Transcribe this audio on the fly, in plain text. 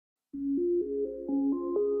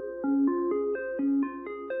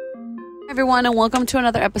Everyone, and welcome to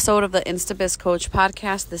another episode of the InstaBizCoach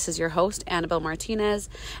podcast. This is your host, Annabelle Martinez,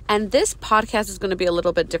 and this podcast is going to be a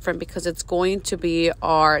little bit different because it's going to be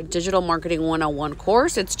our Digital Marketing 101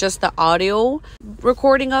 course. It's just the audio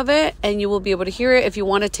recording of it, and you will be able to hear it. If you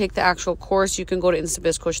want to take the actual course, you can go to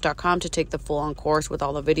InstaBizCoach.com to take the full-on course with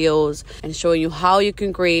all the videos and showing you how you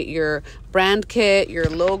can create your brand kit, your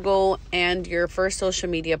logo, and your first social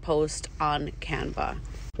media post on Canva.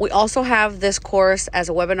 We also have this course as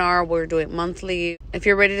a webinar. We're doing it monthly. If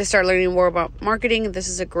you're ready to start learning more about marketing, this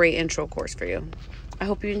is a great intro course for you. I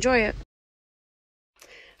hope you enjoy it.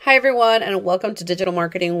 Hi, everyone, and welcome to Digital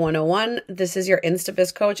Marketing 101. This is your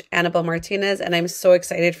InstaBiz coach, Annabelle Martinez, and I'm so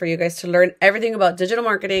excited for you guys to learn everything about digital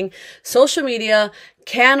marketing, social media,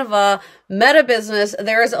 Canva, meta business.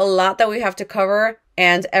 There is a lot that we have to cover,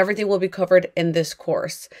 and everything will be covered in this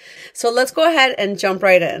course. So let's go ahead and jump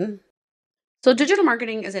right in. So digital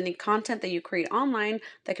marketing is any content that you create online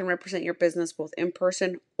that can represent your business both in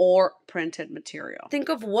person or printed material. Think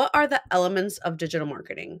of what are the elements of digital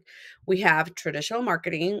marketing. We have traditional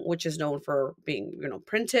marketing, which is known for being,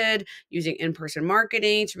 printed, using in-person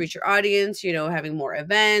marketing to reach your audience, having more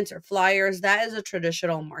events or flyers. That is a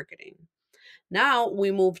traditional marketing. Now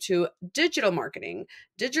we move to digital marketing.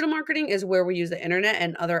 Digital marketing is where we use the internet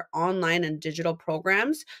and other online and digital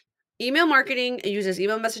programs. Email marketing uses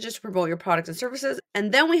email messages to promote your products and services.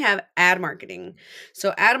 And then we have ad marketing.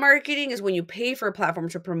 So ad marketing is when you pay for a platform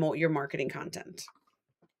to promote your marketing content.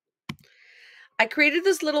 I created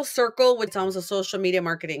this little circle, which is almost a social media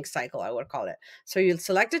marketing cycle, I would call it. So you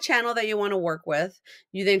select a channel that you want to work with.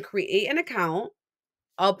 You then create an account,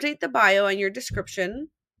 update the bio and your description,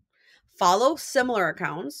 follow similar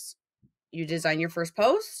accounts. You design your first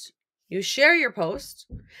post. You share your post,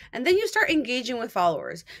 and then you start engaging with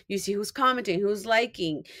followers. You see who's commenting, who's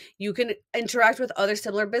liking. You can interact with other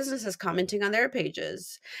similar businesses commenting on their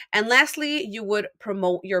pages. And lastly, you would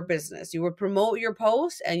promote your business. You would promote your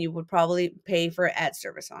post, and you would probably pay for ad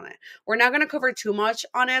service on it. We're not going to cover too much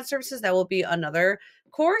on ad services. That will be another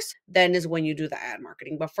course. Then is when you do the ad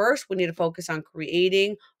marketing. But first, we need to focus on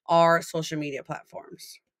creating our social media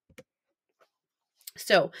platforms.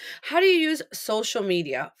 So how do you use social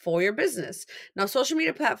media for your business? Now, social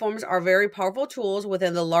media platforms are very powerful tools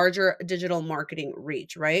within the larger digital marketing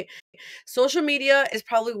reach, right? Social media is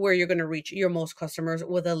probably where you're going to reach your most customers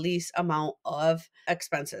with the least amount of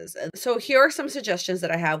expenses. And so here are some suggestions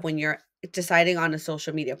that I have when you're deciding on a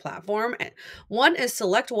social media platform. One is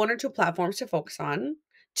select one or two platforms to focus on.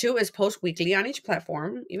 Two is post weekly on each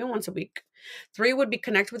platform, even once a week. Three would be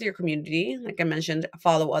connect with your community. Like I mentioned,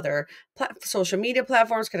 follow other social media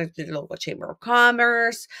platforms, connect to your local chamber of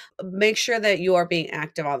commerce, make sure that you are being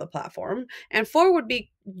active on the platform. And four would be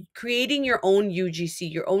creating your own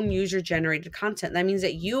UGC, your own user-generated content. That means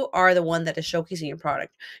that you are the one that is showcasing your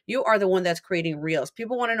product. You are the one that's creating reels.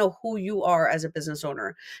 People want to know who you are as a business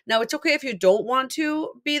owner. Now, it's okay if you don't want to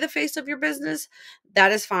be the face of your business.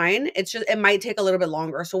 That is fine. It's just, it might take a little bit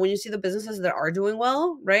longer. So when you see the businesses that are doing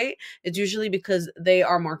well, right, it's usually because they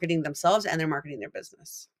are marketing themselves and they're marketing their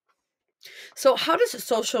business. So how does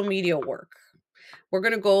social media work? We're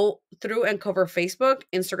going to go through and cover Facebook,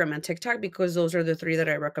 Instagram, and TikTok because those are the three that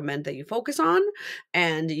I recommend that you focus on.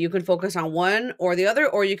 And you can focus on one or the other,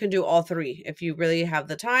 or you can do all three. If you really have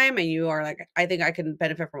the time and you are like, I think I can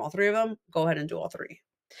benefit from all three of them, go ahead and do all three.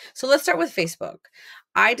 So let's start with Facebook.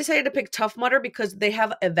 I decided to pick Tough Mudder because they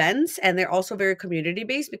have events and they're also very community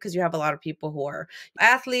based because you have a lot of people who are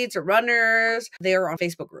athletes or runners. They are on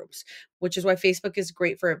Facebook groups, which is why Facebook is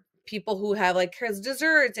great for people who have like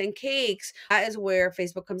desserts and cakes. That is where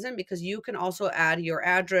Facebook comes in because you can also add your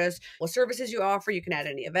address, what services you offer. You can add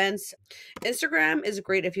any events. Instagram is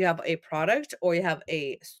great if you have a product or you have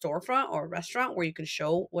a storefront or a restaurant where you can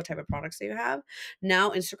show what type of products that you have.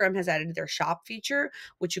 Now, Instagram has added their shop feature,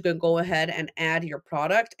 which you can go ahead and add your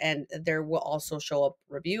product, and there will also show up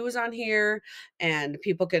reviews on here, and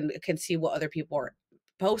people can see what other people are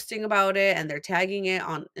posting about it and they're tagging it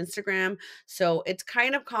on Instagram. So it's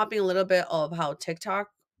kind of copying a little bit of how TikTok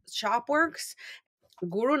shop works.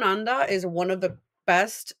 Guru Nanda is one of the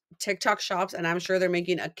best TikTok shops, and I'm sure they're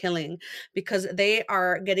making a killing because they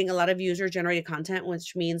are getting a lot of user generated content,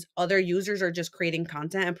 which means other users are just creating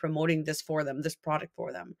content and promoting this for them, this product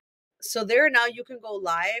for them. So there now you can go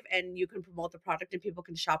live and you can promote the product and people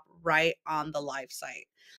can shop right on the live site.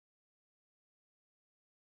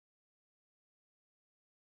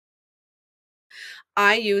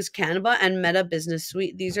 I use Canva and Meta Business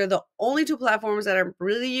Suite. These are the only two platforms that I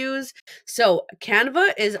really use. So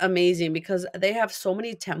Canva is amazing because they have so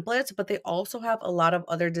many templates, but they also have a lot of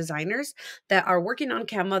other designers that are working on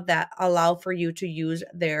Canva that allow for you to use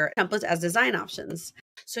their templates as design options.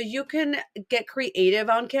 So you can get creative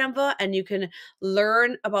on Canva and you can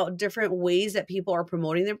learn about different ways that people are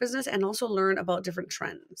promoting their business and also learn about different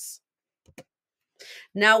trends.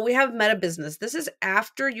 Now we have Meta Business. This is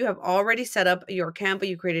after you have already set up your Canva,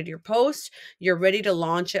 you created your post, you're ready to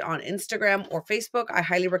launch it on Instagram or Facebook. I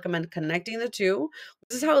highly recommend connecting the two.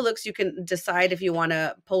 This is how it looks. You can decide if you want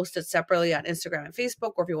to post it separately on Instagram and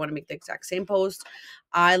Facebook or if you want to make the exact same post.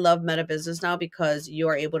 I love Meta Business now because you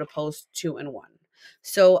are able to post two in one.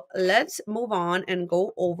 So let's move on and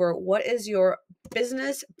go over what is your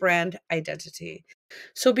business brand identity.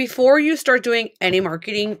 So before you start doing any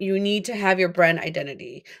marketing, you need to have your brand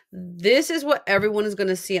identity. This is what everyone is going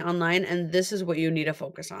to see online, and this is what you need to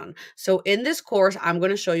focus on. So in this course, I'm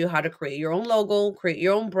going to show you how to create your own logo, create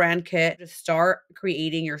your own brand kit to start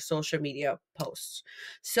creating your social media posts.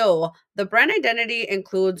 So the brand identity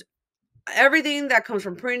includes everything that comes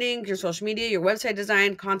from printing, your social media, your website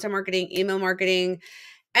design, content marketing, email marketing.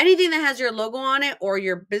 Anything that has your logo on it or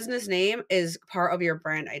your business name is part of your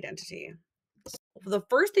brand identity. The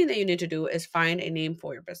first thing that you need to do is find a name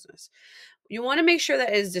for your business. You want to make sure that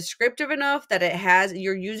it is descriptive enough that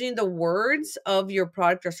you're using the words of your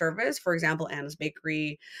product or service. For example, Anna's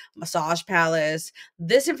Bakery, Massage Palace.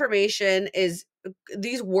 This information is,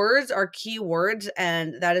 these words are key words,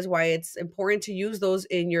 and that is why it's important to use those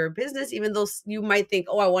in your business. Even though you might think,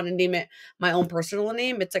 oh, I want to name it my own personal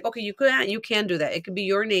name. It's like, okay, you can do that. It could be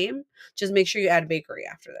your name. Just make sure you add bakery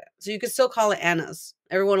after that. So you could still call it Anna's.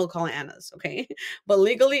 Everyone will call it Anna's, okay? But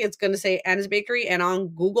legally, it's going to say Anna's Bakery, and on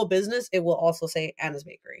Google Business, it will also say Anna's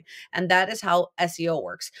Bakery. And that is how SEO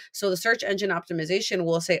works. So the search engine optimization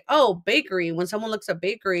will say, oh, bakery. When someone looks up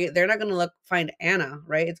bakery, they're not going to find Anna,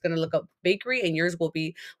 right? It's going to look up bakery, and yours will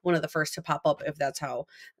be one of the first to pop up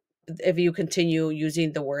if you continue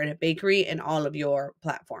using the word bakery in all of your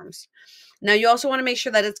platforms. Now, you also want to make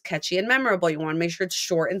sure that it's catchy and memorable. You want to make sure it's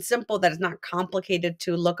short and simple, that it's not complicated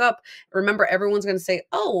to look up. Remember, everyone's going to say,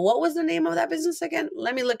 oh, what was the name of that business again?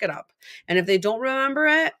 Let me look it up. And if they don't remember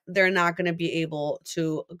it, they're not going to be able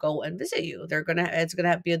to go and visit you. It's going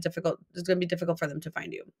to be difficult for them to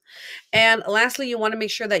find you. And lastly, you want to make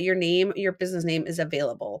sure that your business name is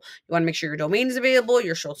available. You want to make sure your domain is available,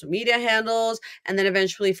 your social media handles, and then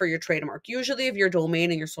eventually for your trademark. Usually if your domain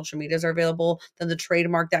and your social medias are available, then the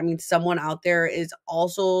trademark, that means someone out there is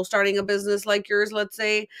also starting a business like yours, let's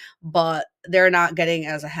say, but they're not getting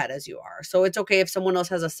as ahead as you are. So it's okay if someone else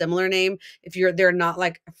has a similar name. If they're not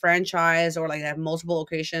like a franchise or like have multiple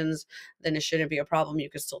locations, then it shouldn't be a problem. You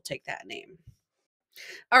could still take that name.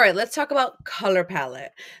 All right, let's talk about color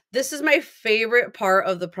palette. This is my favorite part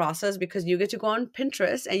of the process because you get to go on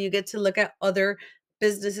Pinterest and you get to look at other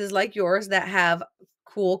businesses like yours that have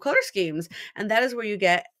cool color schemes. And that is where you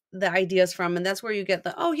get the ideas from. And that's where you get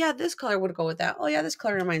oh, yeah, this color would go with that. Oh, yeah, this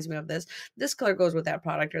color reminds me of this. This color goes with that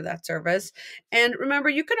product or that service. And remember,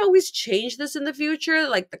 you can always change this in the future,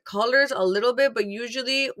 like the colors a little bit. But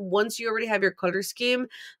usually, once you already have your color scheme,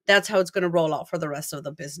 that's how it's going to roll out for the rest of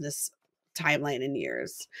the business timeline in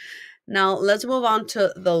years. Now let's move on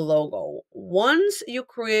to the logo. Once you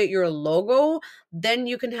create your logo, then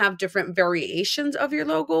you can have different variations of your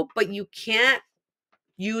logo, but you can't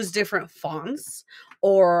use different fonts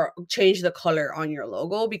or change the color on your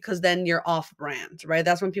logo because then you're off brand, right?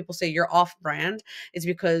 That's when people say you're off brand. It's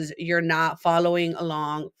because you're not following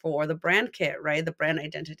along for the brand kit, right? The brand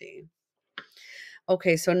identity.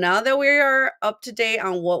 Okay, so now that we are up to date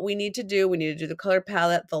on what we need to do, we need to do the color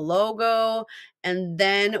palette, the logo, and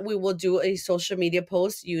then we will do a social media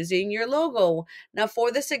post using your logo. Now,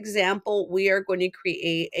 for this example, we are going to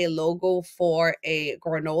create a logo for a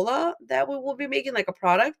granola that we will be making, like a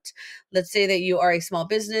product. Let's say that you are a small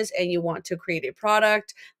business and you want to create a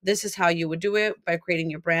product. This is how you would do it, by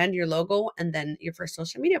creating your brand, your logo, and then your first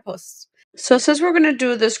social media posts. So since we're going to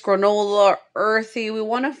do this granola earthy, we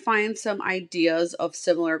want to find some ideas of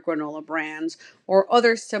similar granola brands or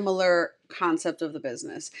other similar concept of the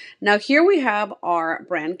business. Now here we have our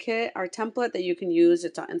brand kit, our template that you can use.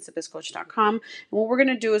 It's on InstaBizCoach.com. And what we're going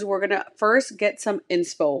to do is we're going to first get some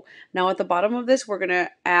inspo. Now at the bottom of this, we're going to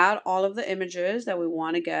add all of the images that we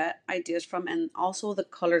want to get ideas from, and also the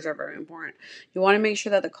colors are very important. You want to make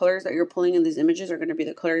sure that the colors that you're pulling in these images are going to be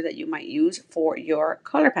the colors that you might use for your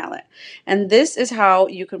color palette. And this is how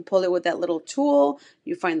you can pull it with that little tool.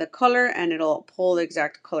 You find the color and it'll pull the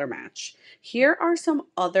exact color match. Here are some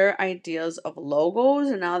other ideas of logos.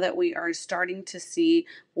 Now that we are starting to see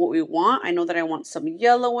what we want, I know that I want some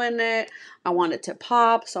yellow in it. I want it to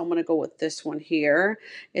pop, so I'm going to go with this one here.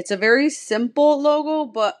 It's a very simple logo,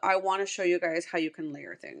 but I want to show you guys how you can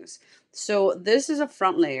layer things. So this is a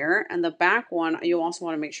front layer, and the back one, you also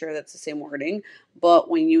want to make sure that's the same wording. But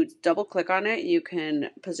when you double click on it, you can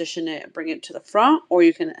position it, bring it to the front, or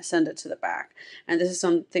you can send it to the back. And this is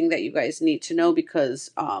something that you guys need to know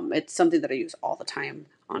because it's something that I use all the time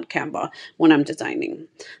on Canva when I'm designing.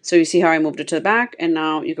 So you see how I moved it to the back, and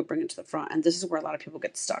now you could bring it to the front. And this is where a lot of people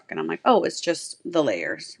get stuck. And I'm like, oh, it's just the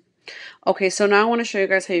layers. Okay, so now I want to show you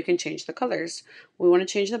guys how you can change the colors. We want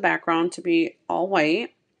to change the background to be all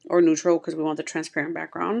white or neutral because we want the transparent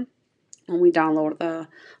background. And we download the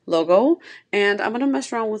logo. And I'm going to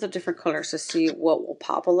mess around with the different colors to see what will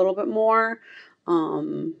pop a little bit more.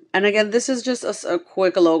 And again, this is just a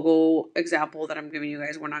quick logo example that I'm giving you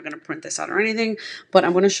guys. We're not going to print this out or anything, but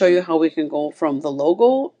I'm going to show you how we can go from the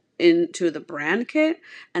logo into the brand kit.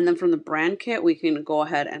 And then from the brand kit, we can go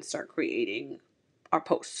ahead and start creating our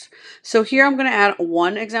posts. So here I'm going to add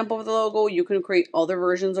one example of the logo. You can create other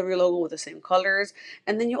versions of your logo with the same colors.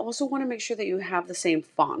 And then you also want to make sure that you have the same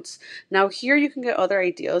fonts. Now here you can get other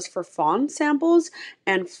ideas for font samples.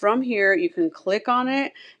 And from here you can click on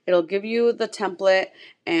it. It'll give you the template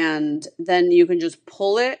and then you can just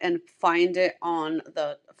pull it and find it on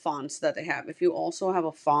the fonts that they have. If you also have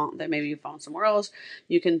a font that maybe you found somewhere else,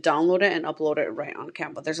 you can download it and upload it right on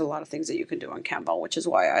Canva. There's a lot of things that you can do on Canva, which is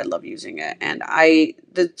why I love using it. And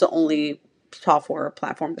it's the only software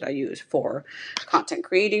platform that I use for content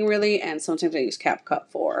creating really. And sometimes I use CapCut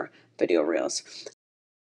for video reels.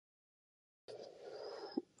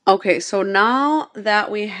 Okay, so now that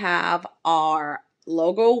we have our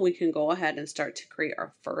logo, we can go ahead and start to create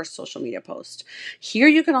our first social media post. Here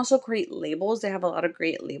you can also create labels. They have a lot of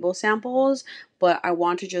great label samples, but I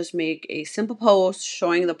want to just make a simple post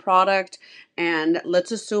showing the product. And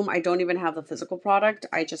let's assume I don't even have the physical product.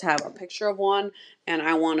 I just have a picture of one and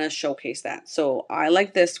I want to showcase that. So I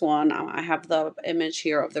like this one. I have the image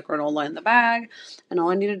here of the granola in the bag. And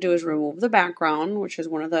all I need to do is remove the background, which is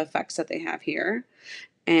one of the effects that they have here.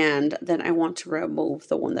 And then I want to remove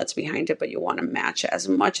the one that's behind it, but you want to match it as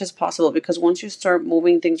much as possible because once you start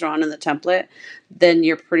moving things around in the template, then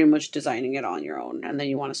you're pretty much designing it on your own and then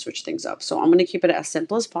you want to switch things up. So I'm going to keep it as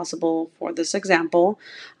simple as possible for this example.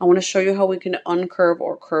 I want to show you how we can uncurve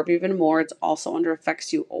or curve even more. It's also under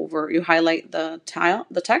effects. You highlight the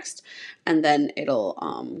text, and then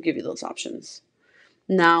it'll give you those options.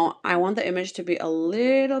 Now I want the image to be a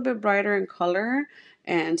little bit brighter in color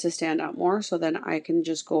and to stand out more, so then I can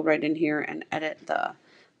just go right in here and I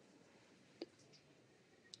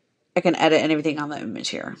can edit anything on the image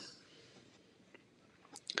here.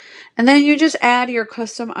 And then you just add your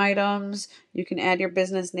custom items. You can add your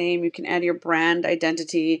business name. You can add your brand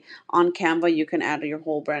identity. On Canva, you can add your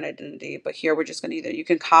whole brand identity. But here we're just going to you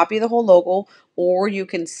can copy the whole logo or you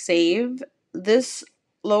can save this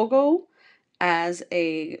logo as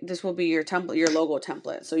this will be your template, your logo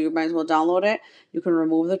template. So you might as well download it. You can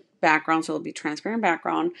remove the background, so it'll be transparent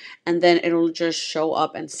background, and then it'll just show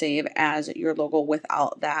up and save as your logo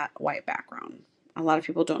without that white background. A lot of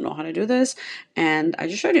people don't know how to do this, and I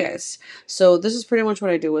just showed you guys. So this is pretty much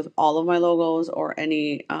what I do with all of my logos or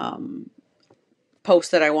any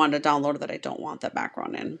post that I want to download that I don't want that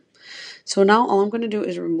background in. So now all I'm going to do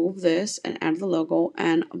is remove this and add the logo,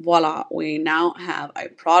 and voila, we now have a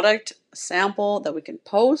product sample that we can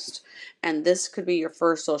post, and this could be your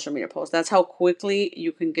first social media post. That's how quickly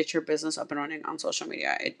you can get your business up and running on social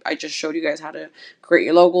media. I just showed you guys how to create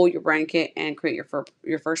your logo, your brand kit, and create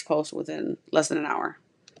your first post within less than an hour.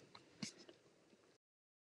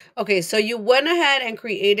 Okay, so you went ahead and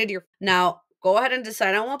created now go ahead and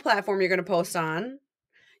decide on what platform you're going to post on.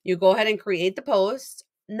 You go ahead and create the post.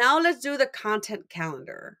 Now let's do the content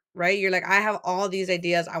calendar, right? You're like, I have all these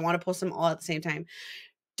ideas. I want to post them all at the same time.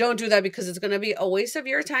 Don't do that because it's going to be a waste of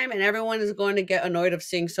your time and everyone is going to get annoyed of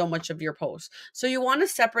seeing so much of your posts. So you want to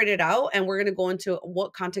separate it out, and we're going to go into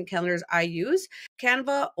what content calendars I use,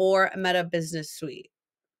 Canva or Meta Business Suite.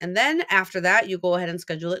 And then after that, you go ahead and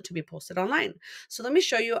schedule it to be posted online. So let me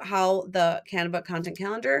show you how the Canva content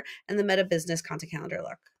calendar and the Meta Business content calendar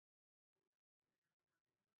look.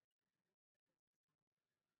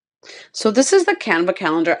 So this is the Canva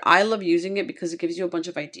calendar. I love using it because it gives you a bunch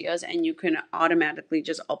of ideas and you can automatically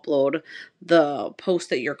just upload the post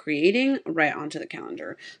that you're creating right onto the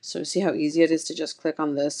calendar. So see how easy it is to just click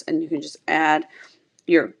on this and you can just add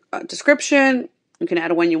your description. You can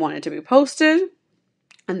add when you want it to be posted.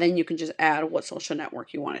 And then you can just add what social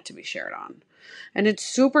network you want it to be shared on. And it's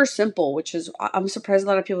super simple, which is, I'm surprised a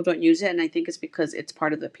lot of people don't use it. And I think it's because it's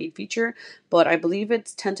part of the paid feature. But I believe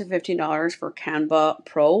it's $10 to $15 for Canva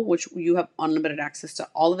Pro, which you have unlimited access to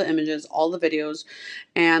all of the images, all the videos,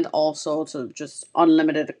 and also to just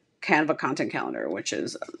unlimited Canva content calendar, which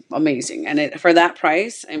is amazing. And for that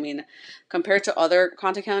price, I mean, compared to other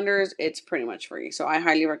content calendars, it's pretty much free. So I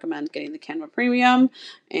highly recommend getting the Canva Premium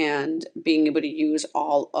and being able to use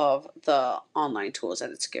all of the online tools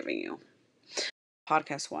that it's giving you.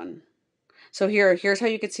 Podcast one. So here's how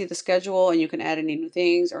you can see the schedule, and you can add any new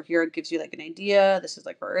things, or here it gives you like an idea. This is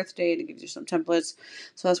like for Earth Day, and it gives you some templates.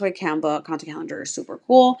 So that's why Canva content calendar is super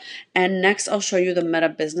cool. And next I'll show you the Meta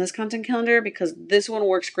Business content calendar, because this one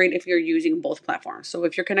works great if you're using both platforms. So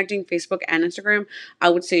if you're connecting Facebook and Instagram, I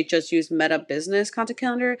would say just use Meta Business content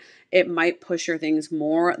calendar. It might push your things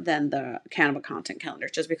more than the Canva content calendar,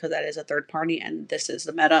 just because that is a third party and this is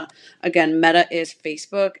the Meta. Again, Meta is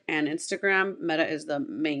Facebook and Instagram. Meta is the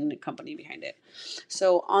main company behind it.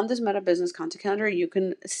 So on this Meta Business content calendar, you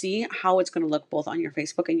can see how it's going to look both on your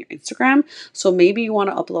Facebook and your Instagram. So maybe you want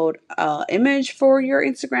to upload an image for your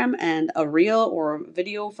Instagram and a reel or a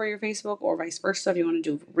video for your Facebook, or vice versa. If you want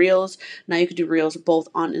to do reels, now you can do reels both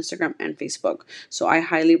on Instagram and Facebook. So I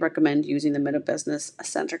highly recommend using the Meta Business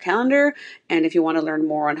Center calendar. And if you want to learn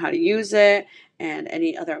more on how to use it and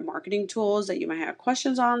any other marketing tools that you might have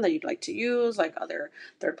questions on that you'd like to use, like other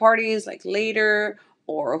third parties like Later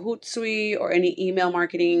or Hootsuite or any email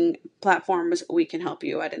marketing platforms, we can help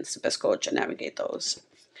you at InstaBizCoach and navigate those.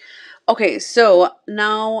 Okay, so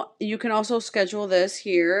now you can also schedule this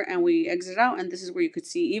here, and we exit out, and this is where you could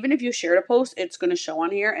see, even if you shared a post, it's going to show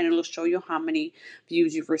on here and it'll show you how many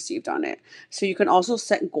views you've received on it. So you can also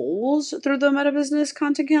set goals through the Meta Business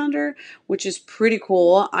content calendar, which is pretty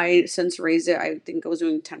cool. I since raised it, I think I was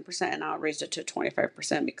doing 10% and now I raised it to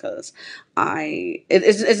 25% because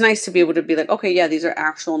it's nice to be able to be like, okay, yeah, these are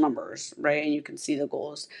actual numbers, right? And you can see the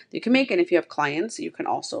goals that you can make. And if you have clients, you can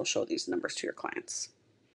also show these numbers to your clients.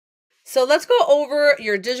 So let's go over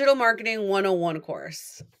your digital marketing 101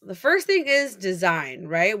 course. The first thing is design,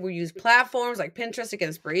 right? We use platforms like Pinterest to get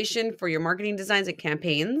inspiration for your marketing designs and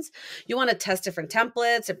campaigns. You want to test different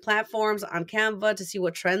templates and platforms on Canva to see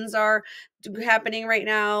what trends are happening right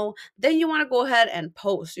now. Then you want to go ahead and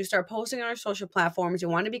post. You start posting on your social platforms. You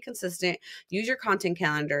want to be consistent. Use your content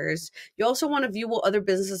calendars. You also want to view what other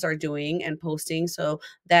businesses are doing and posting so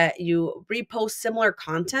that you repost similar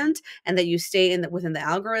content and that you stay within the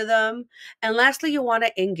algorithm. And lastly, you want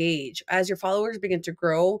to engage. As your followers begin to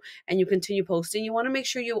grow and you continue posting, you want to make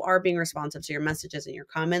sure you are being responsive to your messages and your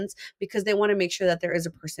comments, because they want to make sure that there is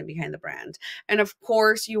a person behind the brand. And of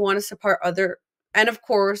course, you want to support other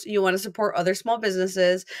small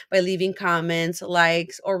businesses by leaving comments,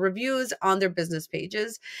 likes, or reviews on their business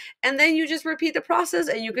pages. And then you just repeat the process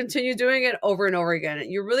and you continue doing it over and over again.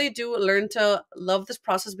 You really do learn to love this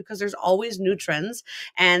process because there's always new trends.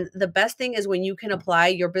 And the best thing is when you can apply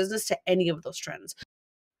your business to any of those trends.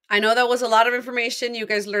 I know that was a lot of information. You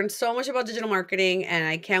guys learned so much about digital marketing, and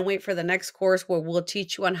I can't wait for the next course where we'll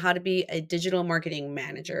teach you on how to be a digital marketing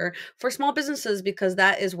manager for small businesses, because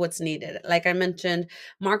that is what's needed. Like I mentioned,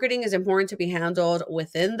 marketing is important to be handled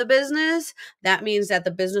within the business. That means that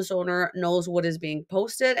the business owner knows what is being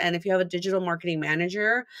posted. And if you have a digital marketing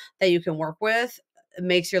manager that you can work with, it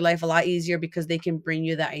makes your life a lot easier because they can bring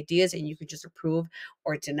you the ideas and you can just approve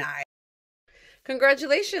or deny.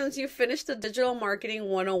 Congratulations, you finished the Digital Marketing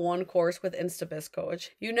 101 course with InstaBizCoach.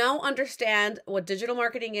 You now understand what digital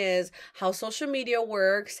marketing is, how social media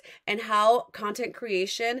works, and how content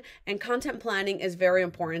creation and content planning is very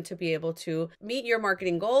important to be able to meet your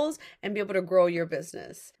marketing goals and be able to grow your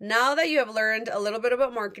business. Now that you have learned a little bit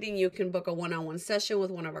about marketing, you can book a one-on-one session with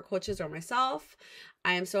one of our coaches or myself.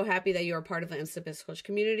 I am so happy that you are part of the InstaBizCoach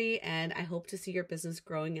community, and I hope to see your business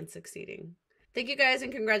growing and succeeding. Thank you guys,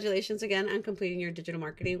 and congratulations again on completing your Digital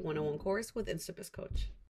Marketing 101 course with InstaBizCoach.